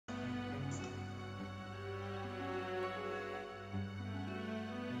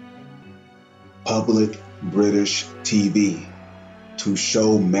public British TV to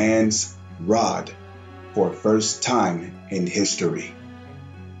show man's rod for first time in history.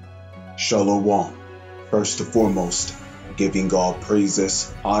 Shalom. First and foremost, giving all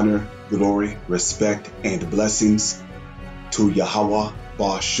praises, honor, glory, respect, and blessings to Yahweh,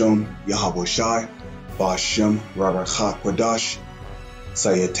 Ba'ashem, Yahweh Shai, Ba'ashem, Rarach HaKodash.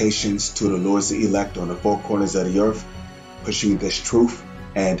 Salutations to the Lord's elect on the four corners of the earth, pushing this truth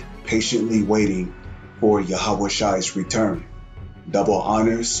and patiently waiting for Yahweh Shai's return. Double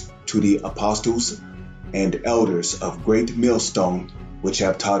honors to the apostles and elders of Great Millstone, which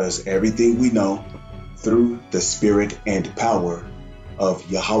have taught us everything we know through the spirit and power of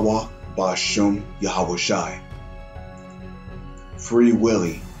Yahweh, Ba'ashem, Yahweh Shai. Free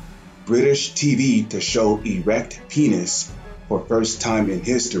Willy, British TV to show erect penis for first time in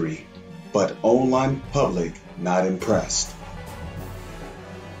history, but online public not impressed.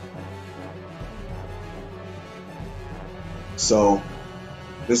 So,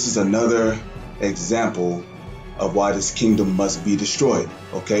 this is another example of why this kingdom must be destroyed,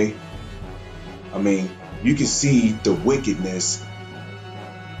 okay? I mean, you can see the wickedness,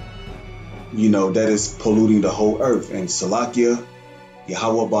 that is polluting the whole earth. And Salakia,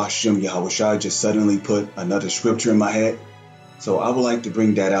 Yahweh Ba'ashem, Yahweh Shai just suddenly put another scripture in my head. So I would like to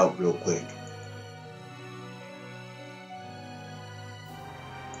bring that out real quick.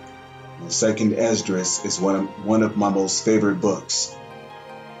 Second Esdras is one of my most favorite books.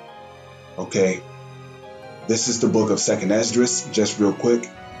 Okay, this is the book of Second Esdras, just real quick.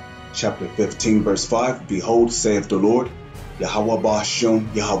 Chapter 15, verse 5. Behold, saith the Lord, Yahweh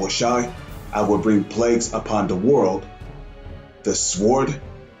Ba'ashem, Yahweh Shai, I will bring plagues upon the world, the sword,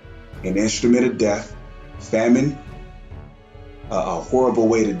 an instrument of death, famine, a horrible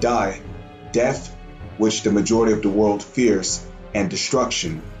way to die, death, which the majority of the world fears, and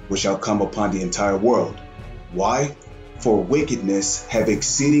destruction, which shall come upon the entire world. Why? For wickedness have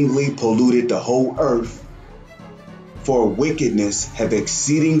exceedingly polluted the whole earth. For wickedness have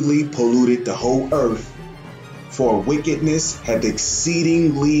exceedingly polluted the whole earth. For wickedness have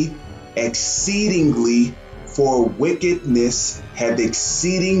exceedingly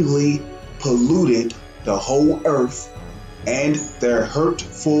polluted the whole earth, and their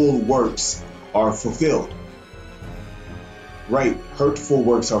hurtful works are fulfilled. Right, hurtful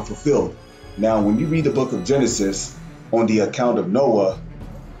works are fulfilled. Now, when you read the book of Genesis on the account of Noah,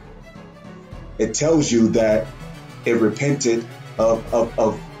 it tells you that it repented of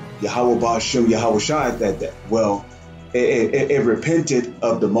Yahweh Ba'ashem, Yahweh Shai, it repented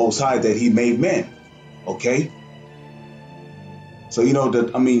of the Most High that he made men. Okay? So,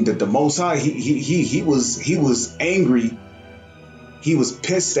 the Most High, he was angry. He was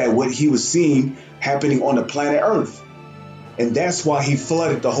pissed at what he was seeing happening on the planet Earth. And that's why he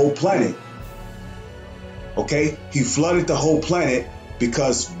flooded the whole planet. Okay? He flooded the whole planet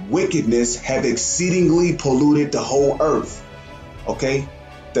because wickedness had exceedingly polluted the whole earth. Okay?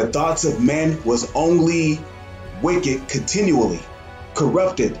 The thoughts of men was only wicked continually,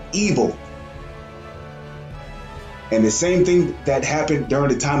 corrupted, evil. And the same thing that happened during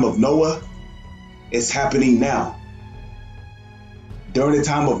the time of Noah is happening now. During the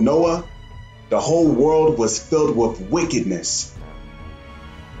time of Noah, the whole world was filled with wickedness.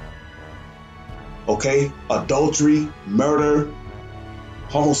 Okay? Adultery, murder,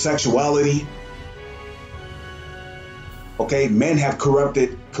 homosexuality. Okay? Men have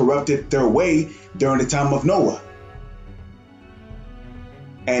corrupted their way during the time of Noah.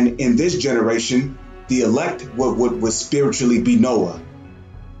 And in this generation, the elect would spiritually be Noah.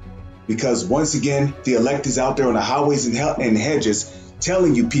 Because once again, the elect is out there on the highways and hedges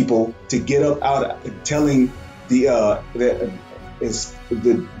telling you people to get up telling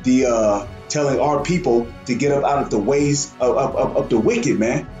our people to get up out of the ways of the wicked,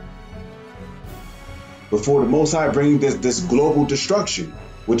 man. Before the Most High bring this global destruction,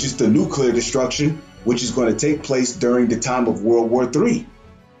 which is the nuclear destruction, which is going to take place during the time of World War III.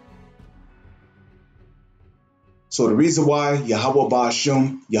 So the reason why Yahweh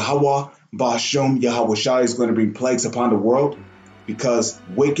Ba'ashem, Yahweh Shai is going to bring plagues upon the world, because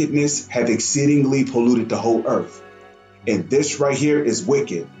wickedness have exceedingly polluted the whole earth. And this right here is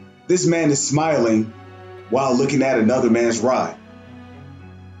wicked. This man is smiling while looking at another man's rod.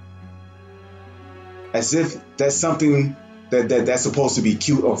 As if that's something that's supposed to be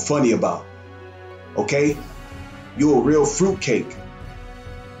cute or funny about. Okay? You're a real fruitcake.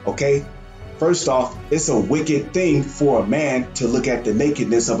 Okay? First off, it's a wicked thing for a man to look at the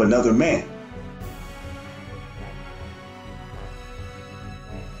nakedness of another man.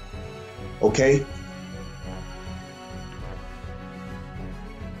 Okay?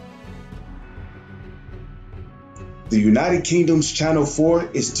 The United Kingdom's Channel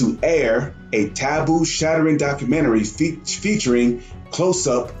 4 is to air a taboo-shattering documentary featuring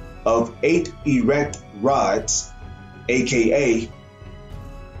close-up of 8 erect rods, aka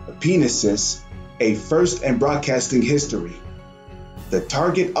penises, a first in broadcasting history. The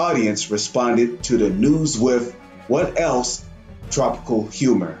target audience responded to the news with, "What else?" tropical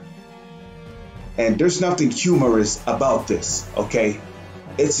humor. And there's nothing humorous about this, okay?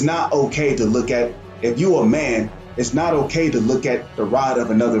 It's not okay to look at, if you're a man, it's not okay to look at the rod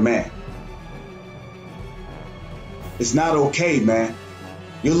of another man. It's not okay, man.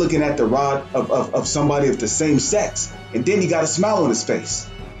 You're looking at the rod of somebody of the same sex, and then he got a smile on his face.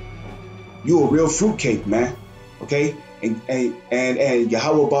 You a real fruitcake, man, okay? And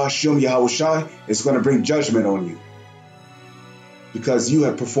Yahweh Ba'ashem, Yahweh Shai is going to bring judgment on you because you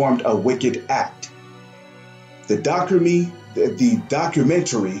have performed a wicked act. The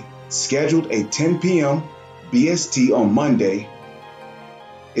documentary, scheduled at 10 p.m. BST on Monday,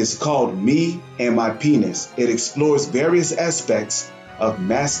 is called Me and My Penis. It explores various aspects of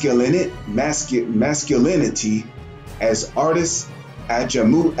masculinity as artist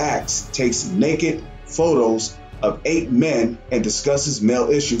Ajamu Axe takes naked photos of 8 men and discusses male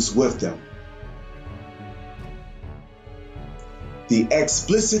issues with them. The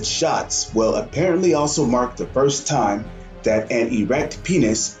explicit shots will apparently also mark the first time that an erect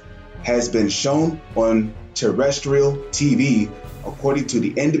penis has been shown on terrestrial TV. According to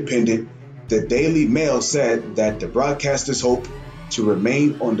The Independent, the Daily Mail said that the broadcasters hope to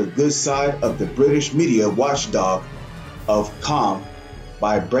remain on the good side of the British media watchdog of COM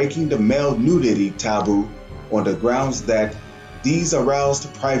by breaking the male nudity taboo on the grounds that these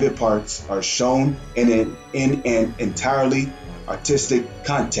aroused private parts are shown in an entirely artistic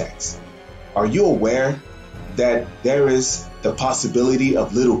context. Are you aware that there is the possibility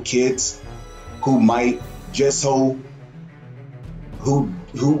of little kids who might just are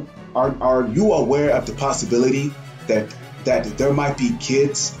you aware of the possibility that there might be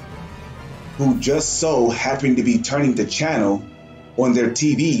kids who just so happen to be turning the channel on their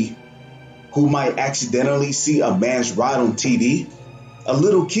TV who might accidentally see a man's rod on TV? A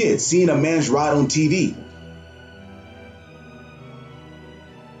little kid seeing a man's rod on TV.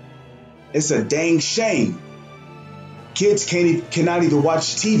 It's a dang shame. Kids cannot even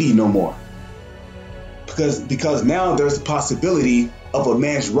watch TV no more. Because now there's the possibility of a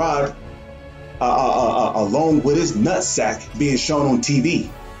man's rod along with his nutsack being shown on TV.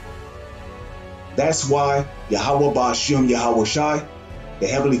 That's why Yahweh Ba'ashem, Yahweh Shai, the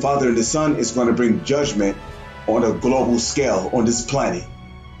Heavenly Father and the Son, is going to bring judgment on a global scale on this planet.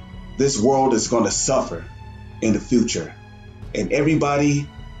 This world is going to suffer in the future. And everybody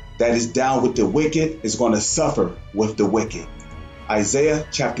that is down with the wicked is going to suffer with the wicked. Isaiah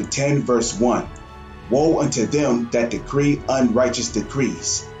chapter 10 verse 1. Woe unto them that decree unrighteous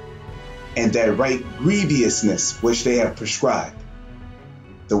decrees, and that write grievousness which they have prescribed.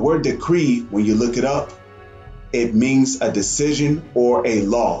 The word decree, when you look it up, it means a decision or a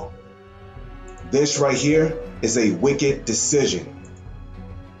law. This right here is a wicked decision.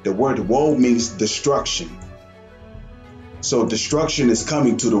 The word woe means destruction. So destruction is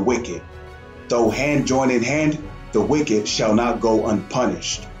coming to the wicked. Though hand join in hand, the wicked shall not go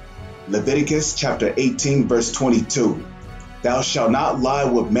unpunished. Leviticus chapter 18 verse 22. Thou shalt not lie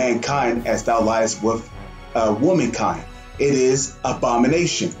with mankind as thou liest with womankind. It is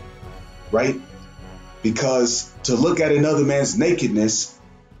abomination, right? Because to look at another man's nakedness,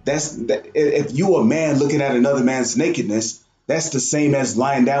 if you a man looking at another man's nakedness, that's the same as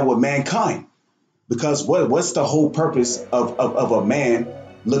lying down with mankind. Because what's the whole purpose of a man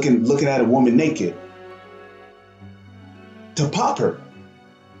looking at a woman naked? To pop her,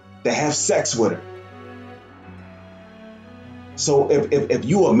 to have sex with her. So if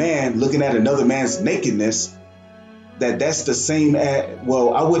you a man looking at another man's nakedness, that's the same as,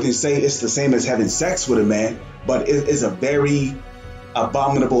 well, I wouldn't say it's the same as having sex with a man, but it is a very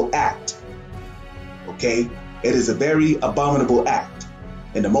abominable act. Okay? It is a very abominable act.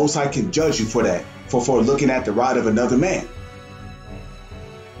 And the Most High can judge you for that, for looking at the rod of another man.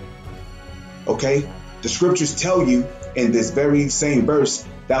 Okay? The scriptures tell you in this very same verse,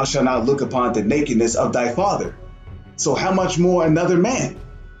 thou shalt not look upon the nakedness of thy father. So how much more another man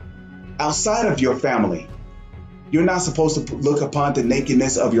outside of your family? You're not supposed to look upon the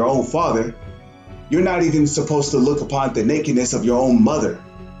nakedness of your own father. You're not even supposed to look upon the nakedness of your own mother,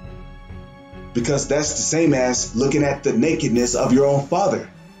 because that's the same as looking at the nakedness of your own father.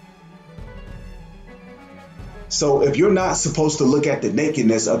 So if you're not supposed to look at the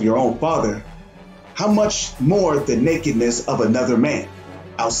nakedness of your own father, how much more the nakedness of another man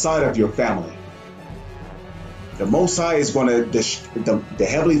outside of your family? The Most High is going to, the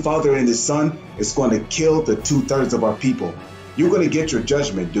Heavenly Father and His Son is going to kill the 2/3 of our people. You're going to get your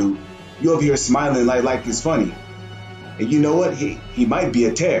judgment, dude. You over here smiling like it's funny. And you know what? He might be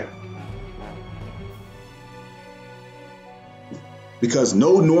a tear. Because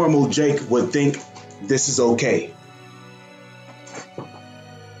no normal Jake would think this is okay.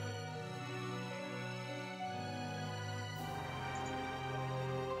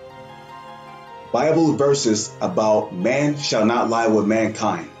 Bible verses about man shall not lie with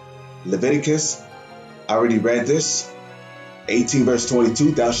mankind. Leviticus, I already read this. 18 verse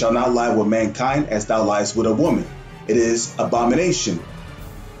 22, thou shalt not lie with mankind as thou liest with a woman. It is abomination.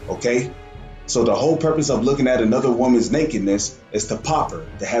 Okay? So the whole purpose of looking at another woman's nakedness is to pop her,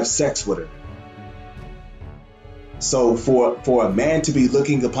 to have sex with her. So for a man to be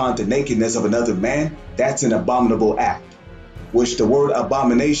looking upon the nakedness of another man, that's an abominable act. Which the word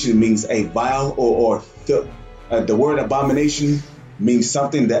abomination means a vile or the word abomination means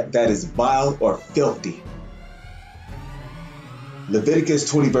something that is vile or filthy. Leviticus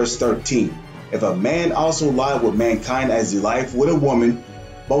 20 verse 13. If a man also lie with mankind as he lieth with a woman,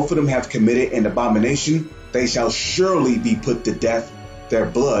 both of them have committed an abomination, they shall surely be put to death, their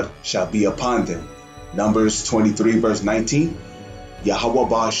blood shall be upon them. Numbers 23 verse 19. Yahweh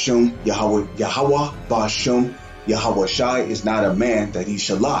Ba'ashum, Yahweh Ba'ashum, Yahweh Shai is not a man that he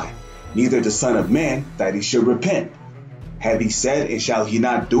shall lie, neither the son of man that he should repent. Have he said, and shall he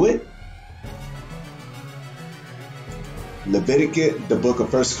not do it? Leviticus, the book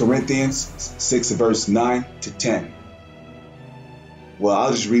of 1 Corinthians 6 verse 9 to 10. Well,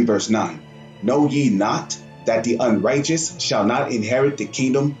 I'll just read verse 9. Know ye not that the unrighteous shall not inherit the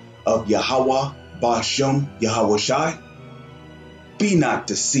kingdom of Yahweh Ba'ashum, Yahweh Shai? Be not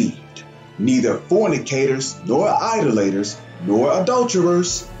deceived. Neither fornicators, nor idolaters, nor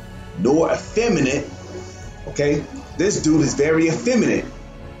adulterers, nor effeminate. Okay, this dude is very effeminate.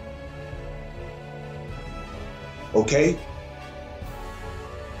 Okay,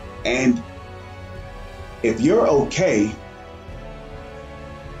 and if you're okay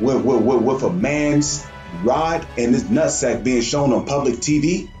with a man's rod and his nutsack being shown on public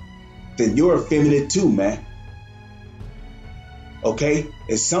TV, then you're effeminate too, man. Okay?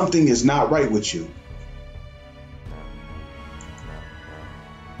 If something is not right with you.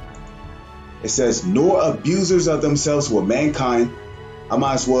 It says, nor abusers of themselves with mankind. I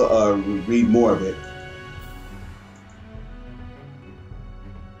might as well read more of it.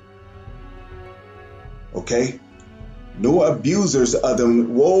 Okay? Nor abusers of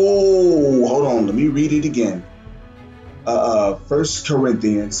them. Whoa, hold on. Let me read it again. 1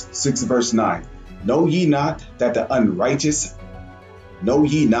 Corinthians 6 verse 9. Know ye not that the unrighteous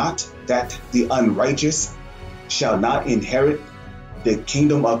shall not inherit the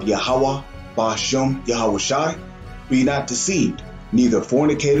kingdom of Yahweh Ba'ashum, Yahweh Shai? Be not deceived, neither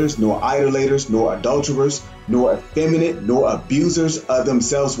fornicators, nor idolaters, nor adulterers, nor effeminate, nor abusers of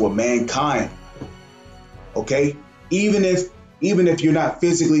themselves with mankind. Okay? Even if you're not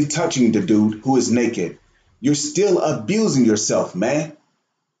physically touching the dude who is naked, you're still abusing yourself, man.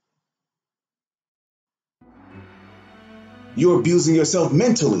 You're abusing yourself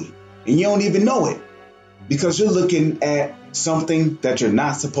mentally, and you don't even know it, because you're looking at something that you're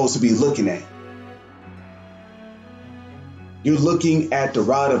not supposed to be looking at. You're looking at the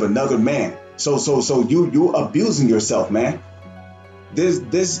rod of another man. So you're abusing yourself, man.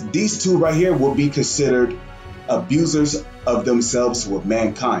 These two right here will be considered abusers of themselves with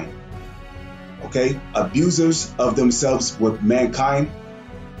mankind. Okay? Abusers of themselves with mankind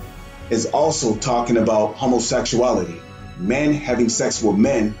is also talking about homosexuality. Men having sex with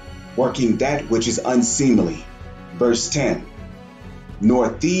men, working that which is unseemly. Verse 10. Nor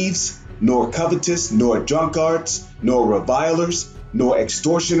thieves, nor covetous, nor drunkards, nor revilers, nor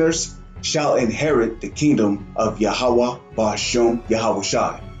extortioners shall inherit the kingdom of Yahweh Ba'ashum, Yahweh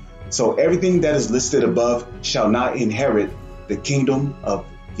Shai. So everything that is listed above shall not inherit the kingdom of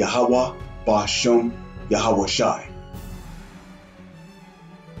Yahweh Ba'ashum, Yahweh Shai.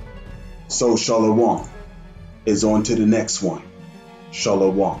 So Shalom is on to the next one.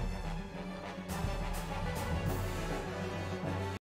 Shalom.